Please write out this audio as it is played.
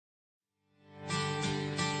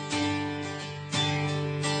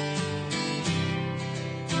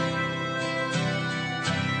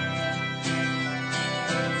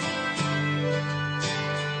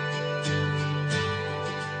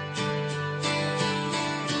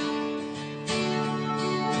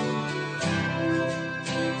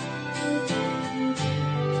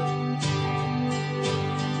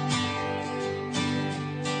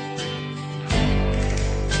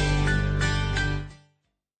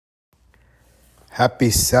Happy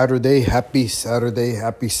Saturday, September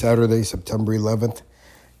 11th,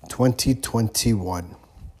 2021.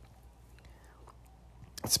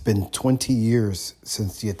 It's been 20 years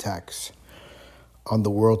since the attacks on the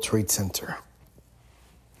World Trade Center.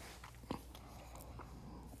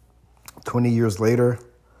 20 years later,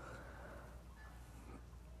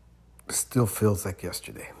 it still feels like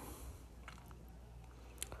yesterday.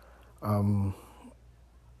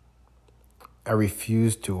 I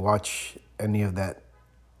refuse to watch any of that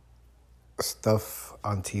stuff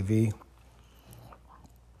on TV.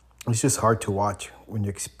 It's just hard to watch when you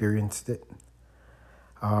experienced it.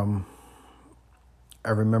 I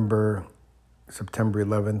remember September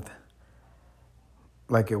 11th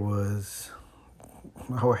like it was,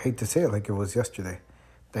 I hate to say it, like it was yesterday.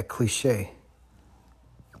 That cliche.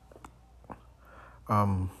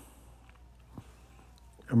 I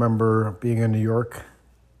remember being in New York.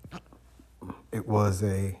 It was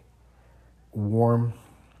a warm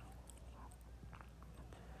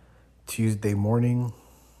Tuesday morning.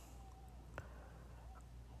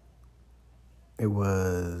 It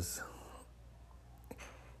was,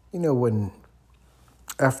 when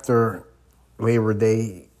after Labor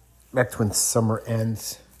Day, that's when summer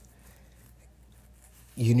ends.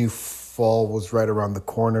 You knew fall was right around the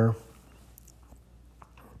corner.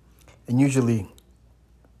 And usually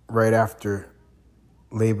right after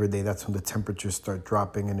Labor Day, that's when the temperatures start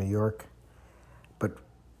dropping in New York. But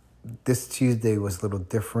this Tuesday was a little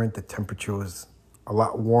different. The temperature was a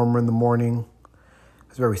lot warmer in the morning. It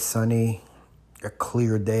was very sunny, a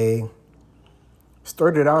clear day.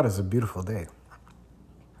 Started out as a beautiful day.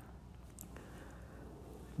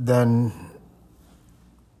 Then,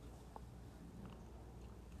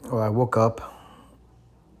 I woke up.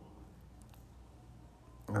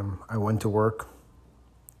 I went to work.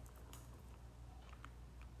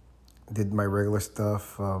 Did my regular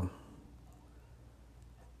stuff.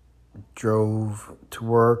 Drove to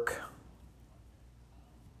work.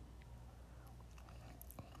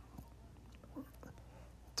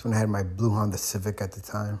 That's when I had my blue Honda Civic at the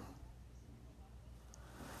time.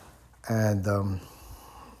 And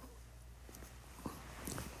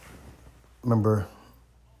remember,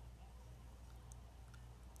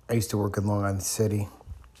 I used to work in Long Island City.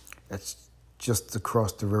 That's just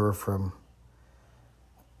across the river from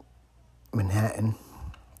Manhattan.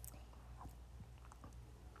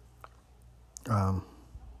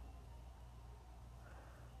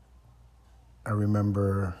 I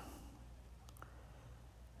remember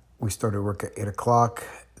we started work at 8 o'clock.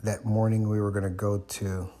 That morning we were going to go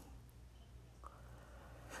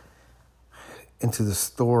into the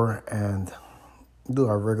store and do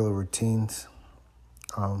our regular routines.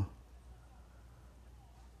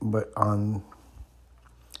 But on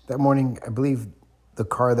that morning, I believe the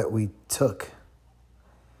car that we took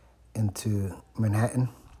into Manhattan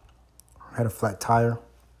had a flat tire.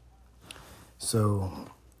 So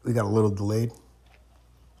we got a little delayed.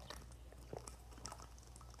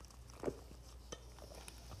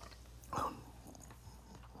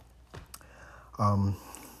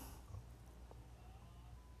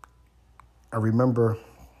 I remember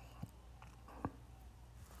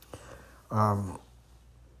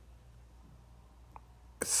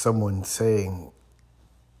someone saying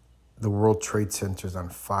the World Trade Center's on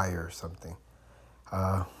fire or something.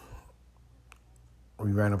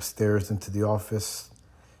 We ran upstairs into the office,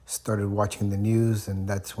 started watching the news, and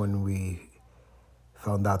that's when we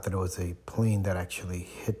found out that it was a plane that actually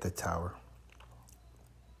hit the tower.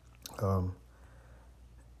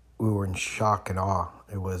 We were in shock and awe.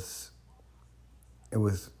 It was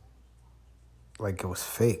like it was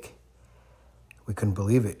fake. We couldn't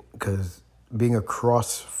believe it because being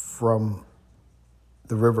across from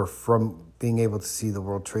the river, from being able to see the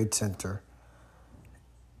World Trade Center,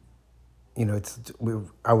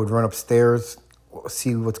 I would run upstairs,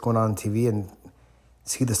 see what's going on TV, and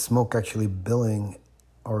see the smoke actually billowing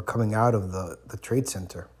or coming out of the Trade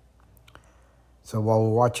Center. So while we're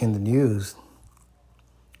watching the news,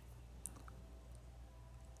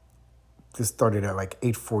 this started at like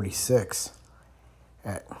 8:46.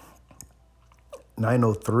 At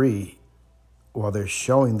 9:03, while they're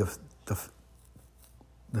showing the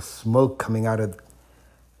smoke coming out of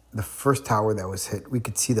the first tower that was hit, we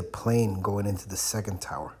could see the plane going into the second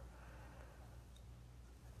tower.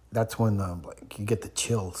 That's when you get the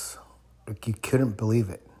chills. Like you couldn't believe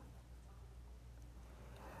it.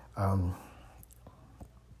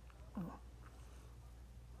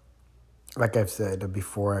 Like I've said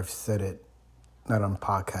before, I've said it not on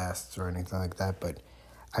podcasts or anything like that, but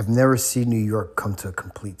I've never seen New York come to a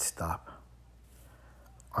complete stop.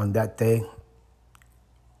 On that day,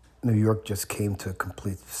 New York just came to a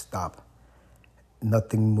complete stop.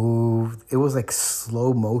 Nothing moved. It was like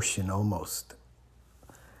slow motion almost.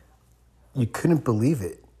 You couldn't believe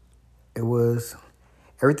it. It was,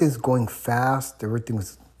 everything's going fast. Everything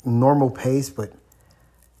was normal pace, but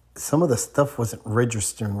some of the stuff wasn't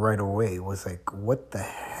registering right away. It was like, what the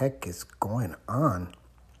heck is going on?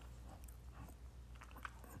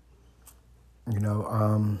 You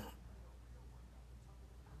know,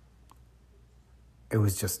 it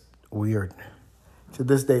was just weird. To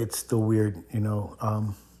this day, it's still weird, you know.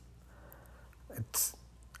 It's,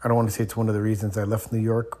 I don't want to say it's one of the reasons I left New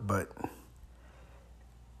York, but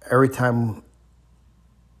every time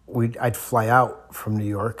I'd fly out from New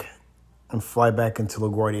York and fly back into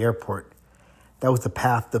LaGuardia Airport, that was the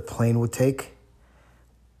path the plane would take.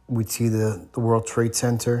 We'd see the World Trade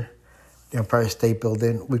Center, the Empire State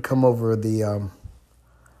Building. We'd come over the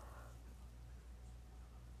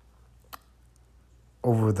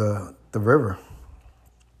river.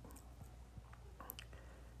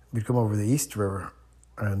 We'd come over the East River,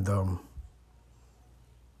 and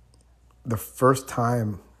the first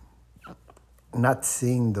time not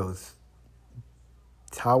seeing those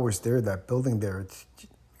towers there, that building there, you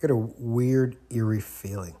get a weird, eerie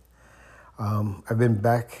feeling. I've been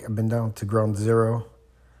down to ground zero.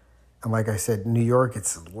 And like I said, New York,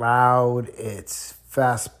 it's loud, it's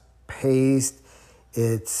fast-paced,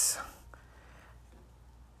 there's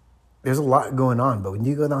a lot going on. But when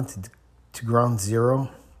you go down to ground zero,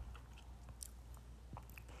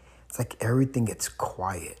 it's like everything gets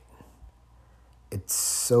quiet. It's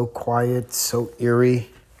so quiet, so eerie.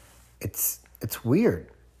 It's weird.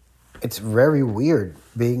 It's very weird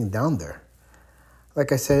being down there.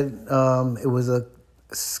 Like I said, it was a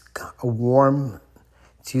warm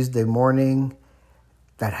Tuesday morning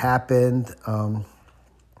that happened. I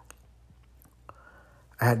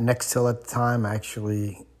had Nextel at the time.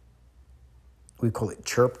 We call it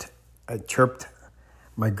chirped. I chirped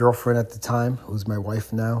my girlfriend at the time, who's my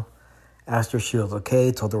wife now. Asked her if she was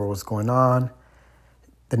okay, told her what was going on.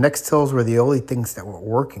 The Nextels were the only things that were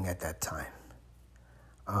working at that time.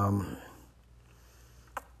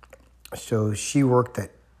 So she worked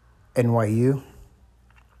at NYU,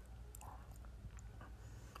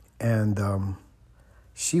 and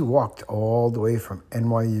she walked all the way from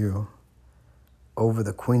NYU over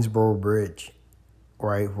the Queensboro Bridge,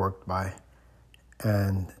 where I worked by,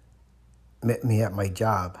 and met me at my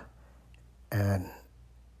job. And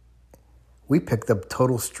we picked up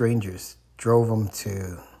total strangers, drove them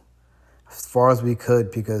to as far as we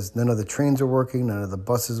could because none of the trains were working, none of the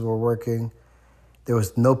buses were working. There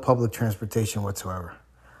was no public transportation whatsoever.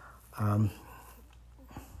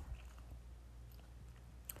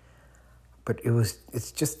 But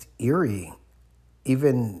it's just eerie,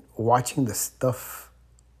 even watching the stuff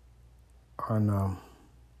on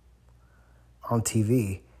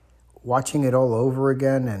TV, watching it all over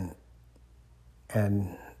again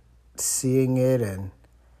and seeing it, and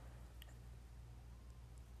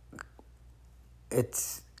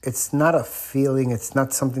it's not a feeling, it's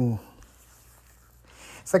not something.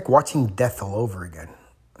 It's like watching death all over again.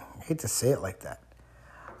 I hate to say it like that.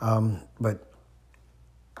 But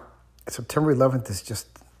September 11th is just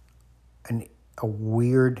a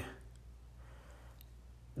weird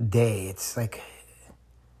day. It's like,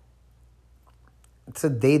 it's a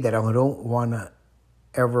day that I don't want to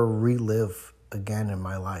ever relive again in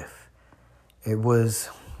my life. It was,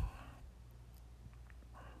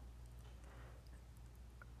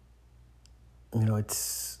 you know,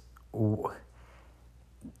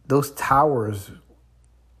 those towers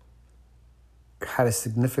had a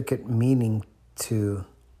significant meaning to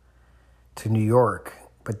New York,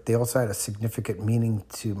 but they also had a significant meaning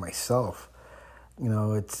to myself. You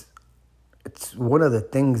know, it's one of the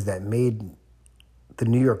things that made the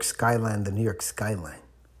New York skyline the New York skyline.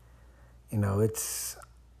 You know, it's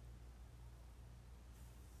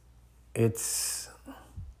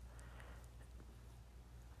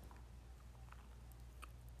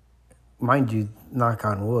mind you, knock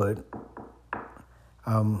on wood,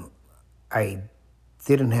 I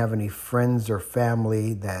didn't have any friends or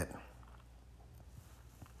family that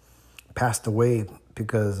passed away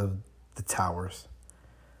because of the towers,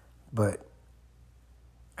 but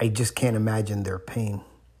I just can't imagine their pain.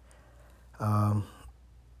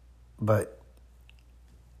 But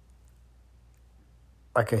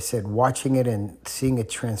like I said, watching it and seeing it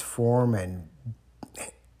transform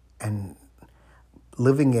and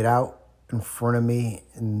living it out in front of me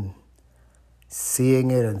and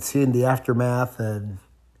seeing it and seeing the aftermath and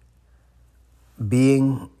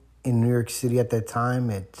being in New York City at that time,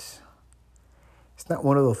 it's not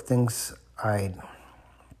one of those things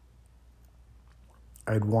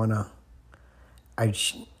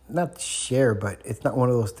not share, but it's not one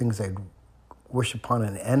of those things I'd wish upon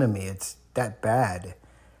an enemy. It's that bad.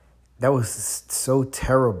 That was so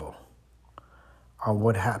terrible on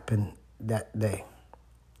what happened that day.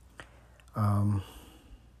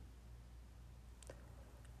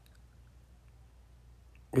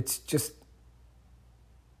 It's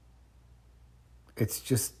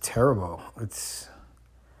just terrible.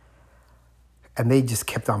 And they just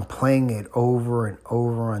kept on playing it over and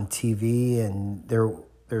over on TV, and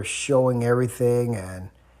they're showing everything, and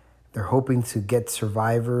they're hoping to get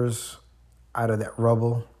survivors out of that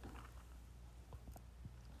rubble.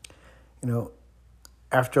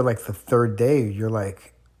 After like the third day, you're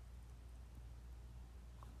like,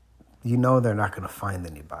 they're not going to find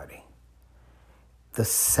anybody. The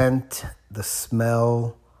scent, the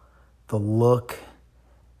smell, the look,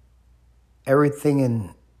 everything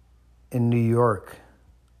in New York,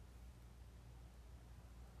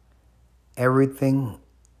 everything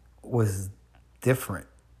was different.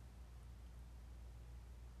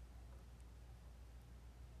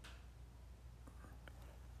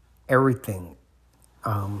 Everything.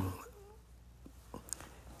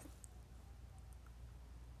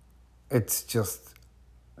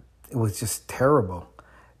 It was just terrible.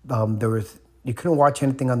 You couldn't watch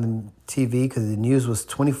anything on the TV because the news was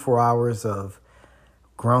 24 hours of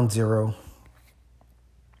ground zero.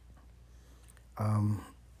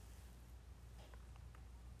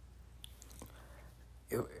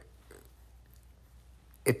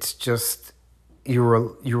 It's just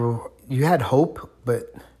you had hope,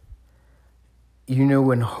 but you knew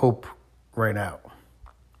when hope ran out.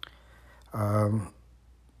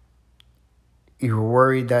 You were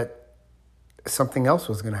worried that something else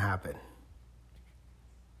was going to happen.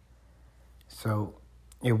 So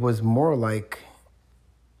it was more like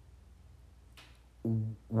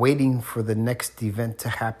waiting for the next event to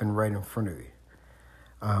happen right in front of you.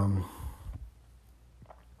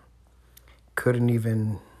 Couldn't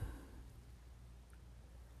even,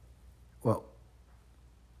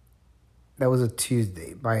 that was a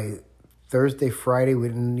Tuesday. By Thursday, Friday,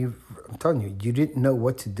 I'm telling you, you didn't know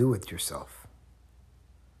what to do with yourself.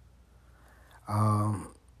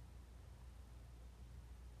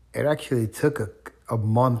 It actually took a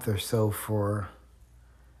month or so for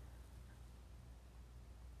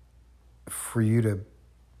you to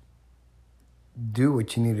do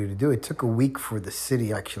what you needed to do. It took a week for the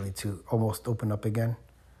city actually to almost open up again.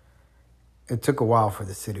 It took a while for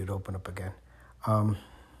the city to open up again.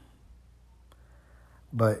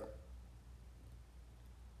 But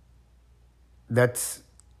that's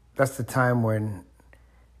the time when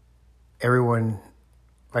everyone,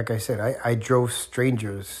 like I said, I drove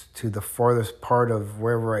strangers to the farthest part of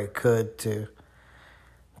wherever I could to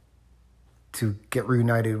get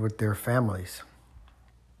reunited with their families.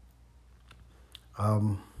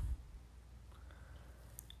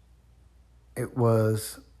 It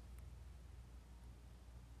was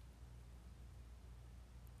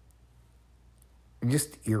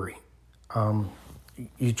just eerie.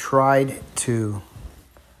 You tried to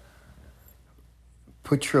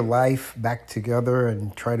put your life back together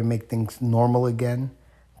and try to make things normal again,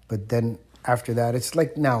 but then after that, it's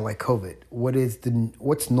like now, like COVID.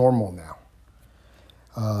 What's normal now?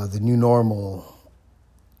 The new normal.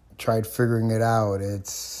 Tried figuring it out.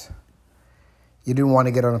 You didn't want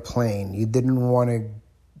to get on a plane. You didn't want to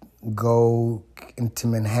go into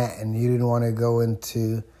Manhattan. You didn't want to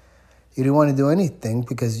do anything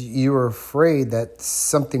because you were afraid that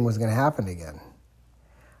something was going to happen again.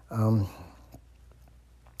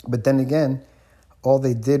 But then again, all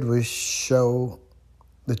they did was show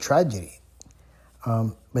the tragedy.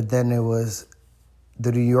 But then it was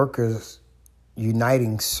the New Yorkers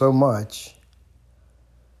uniting so much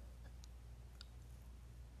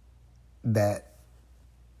that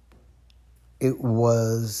it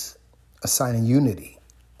was a sign of unity.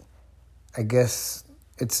 I guess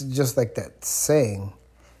it's just like that saying,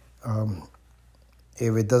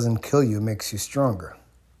 if it doesn't kill you, it makes you stronger.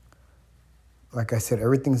 Like I said,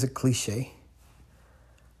 everything's a cliche.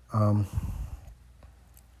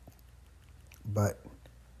 But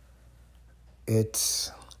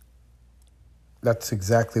that's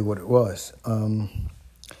exactly what it was.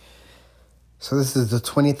 So this is the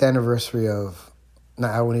 20th anniversary of,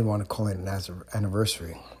 I don't even want to call it an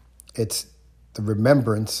anniversary. It's the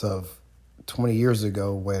remembrance of 20 years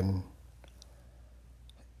ago when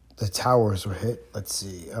the towers were hit. Let's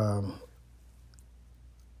see.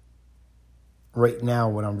 Right now,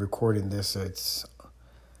 when I'm recording this, it's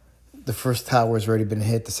the first tower's already been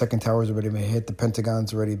hit. The second tower's already been hit. The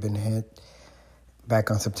Pentagon's already been hit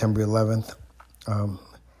back on September 11th.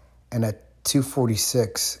 And at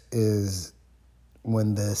 2:46 is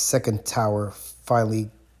when the second tower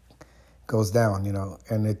finally goes down,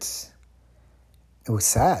 and it was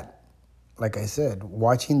sad. Like I said,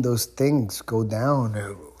 watching those things go down,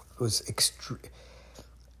 it was extreme.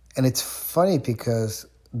 And it's funny because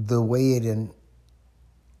the way it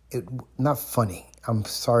not funny, I'm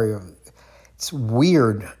sorry, it's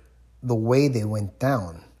weird the way they went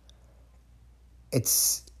down. It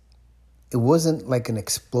wasn't like an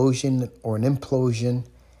explosion or an implosion.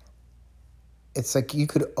 It's like you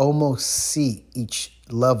could almost see each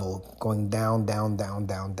level going down, down, down,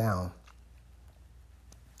 down, down,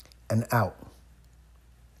 and out.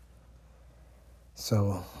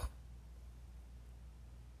 So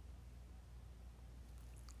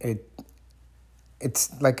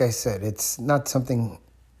it's like I said, it's not something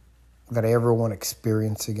that I ever want to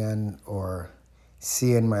experience again or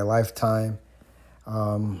see in my lifetime.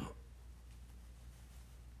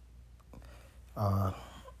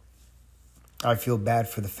 I feel bad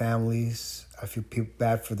for the families. I feel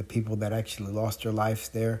bad for the people that actually lost their lives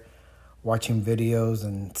there, watching videos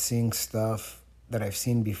and seeing stuff that I've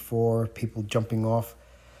seen before, people jumping off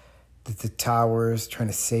the towers, trying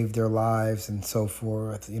to save their lives and so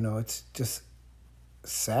forth. It's just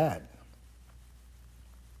sad.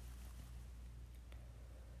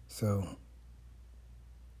 So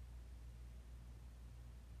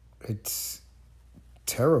it's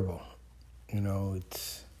terrible.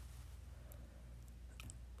 It's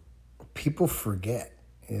people forget,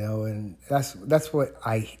 and that's what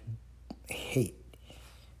I hate.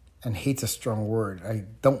 And hate's a strong word. I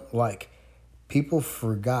don't like. People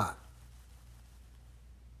forgot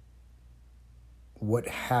what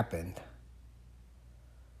happened.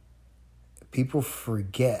 People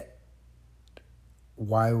forget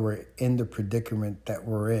why we're in the predicament that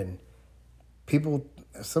we're in.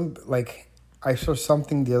 I saw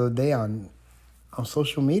something the other day on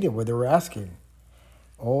social media where they were asking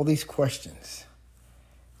all these questions.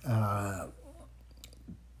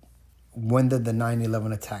 When did the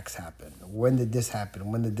 9/11 attacks happen? When did this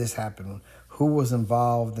happen? When did this happen? Who was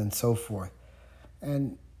involved and so forth?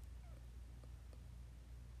 And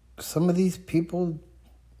some of these people,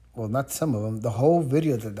 well, not some of them, the whole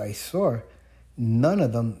video that I saw, none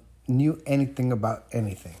of them knew anything about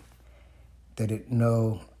anything. They didn't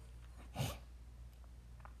know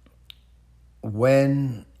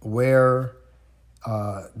when, where.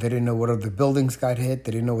 They didn't know what other buildings got hit.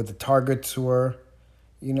 They didn't know what the targets were.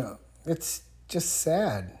 It's just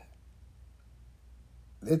sad.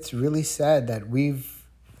 It's really sad that we've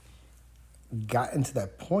gotten to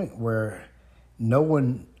that point where no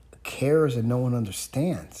one cares and no one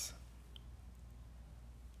understands.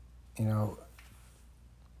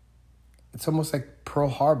 It's almost like Pearl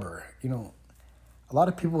Harbor. A lot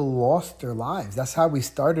of people lost their lives. That's how we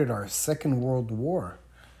started our Second World War,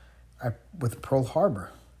 with Pearl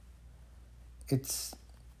Harbor. It's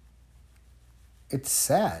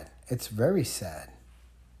sad. It's very sad.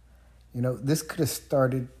 This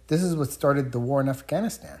is what started the war in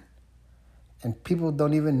Afghanistan. And people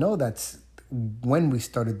don't even know that's when we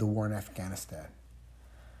started the war in Afghanistan.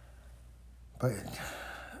 But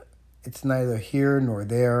it's neither here nor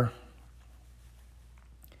there.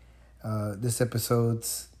 This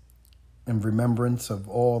episode's in remembrance of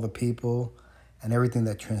all the people and everything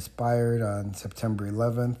that transpired on September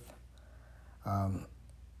 11th.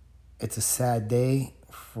 It's a sad day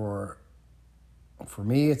for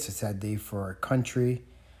me. It's a sad day for our country.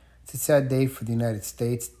 It's a sad day for the United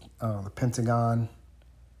States, the Pentagon.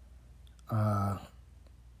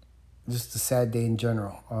 Just a sad day in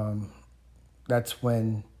general. That's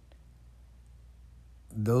when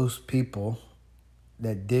those people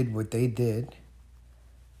that did what they did,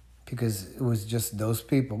 because it was just those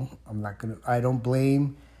people. I don't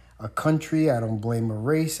blame a country. I don't blame a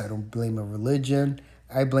race. I don't blame a religion.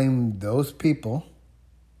 I blame those people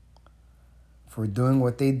for doing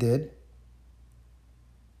what they did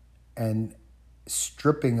and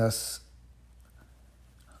stripping us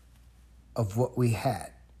of what we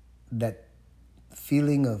had. That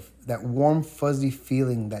feeling of, that warm, fuzzy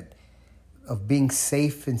feeling of being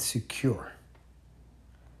safe and secure.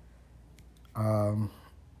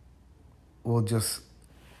 We'll just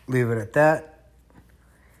leave it at that.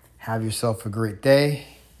 Have yourself a great day.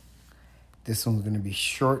 This one's going to be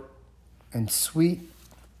short and sweet.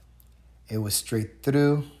 It was straight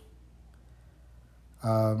through.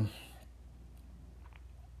 On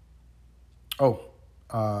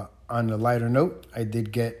a lighter note, I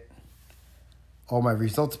did get all my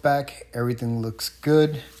results back. Everything looks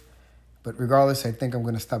good. But regardless, I think I'm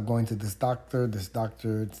going to stop going to this doctor. This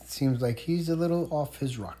doctor, it seems like he's a little off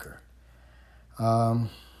his rocker.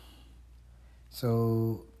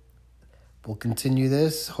 So We'll continue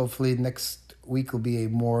this. Hopefully next week will be a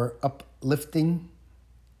more uplifting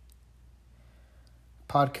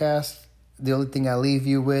podcast. The only thing I leave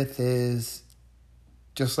you with is,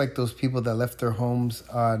 just like those people that left their homes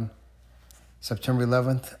on September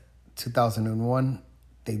 11th, 2001,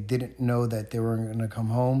 they didn't know that they were going to come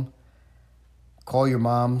home. Call your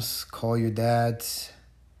moms, call your dads,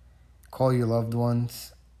 call your loved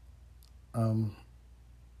ones.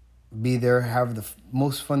 Be there, have the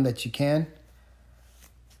most fun that you can,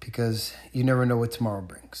 because you never know what tomorrow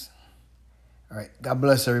brings. All right, God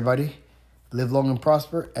bless everybody. Live long and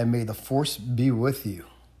prosper, and may the force be with you.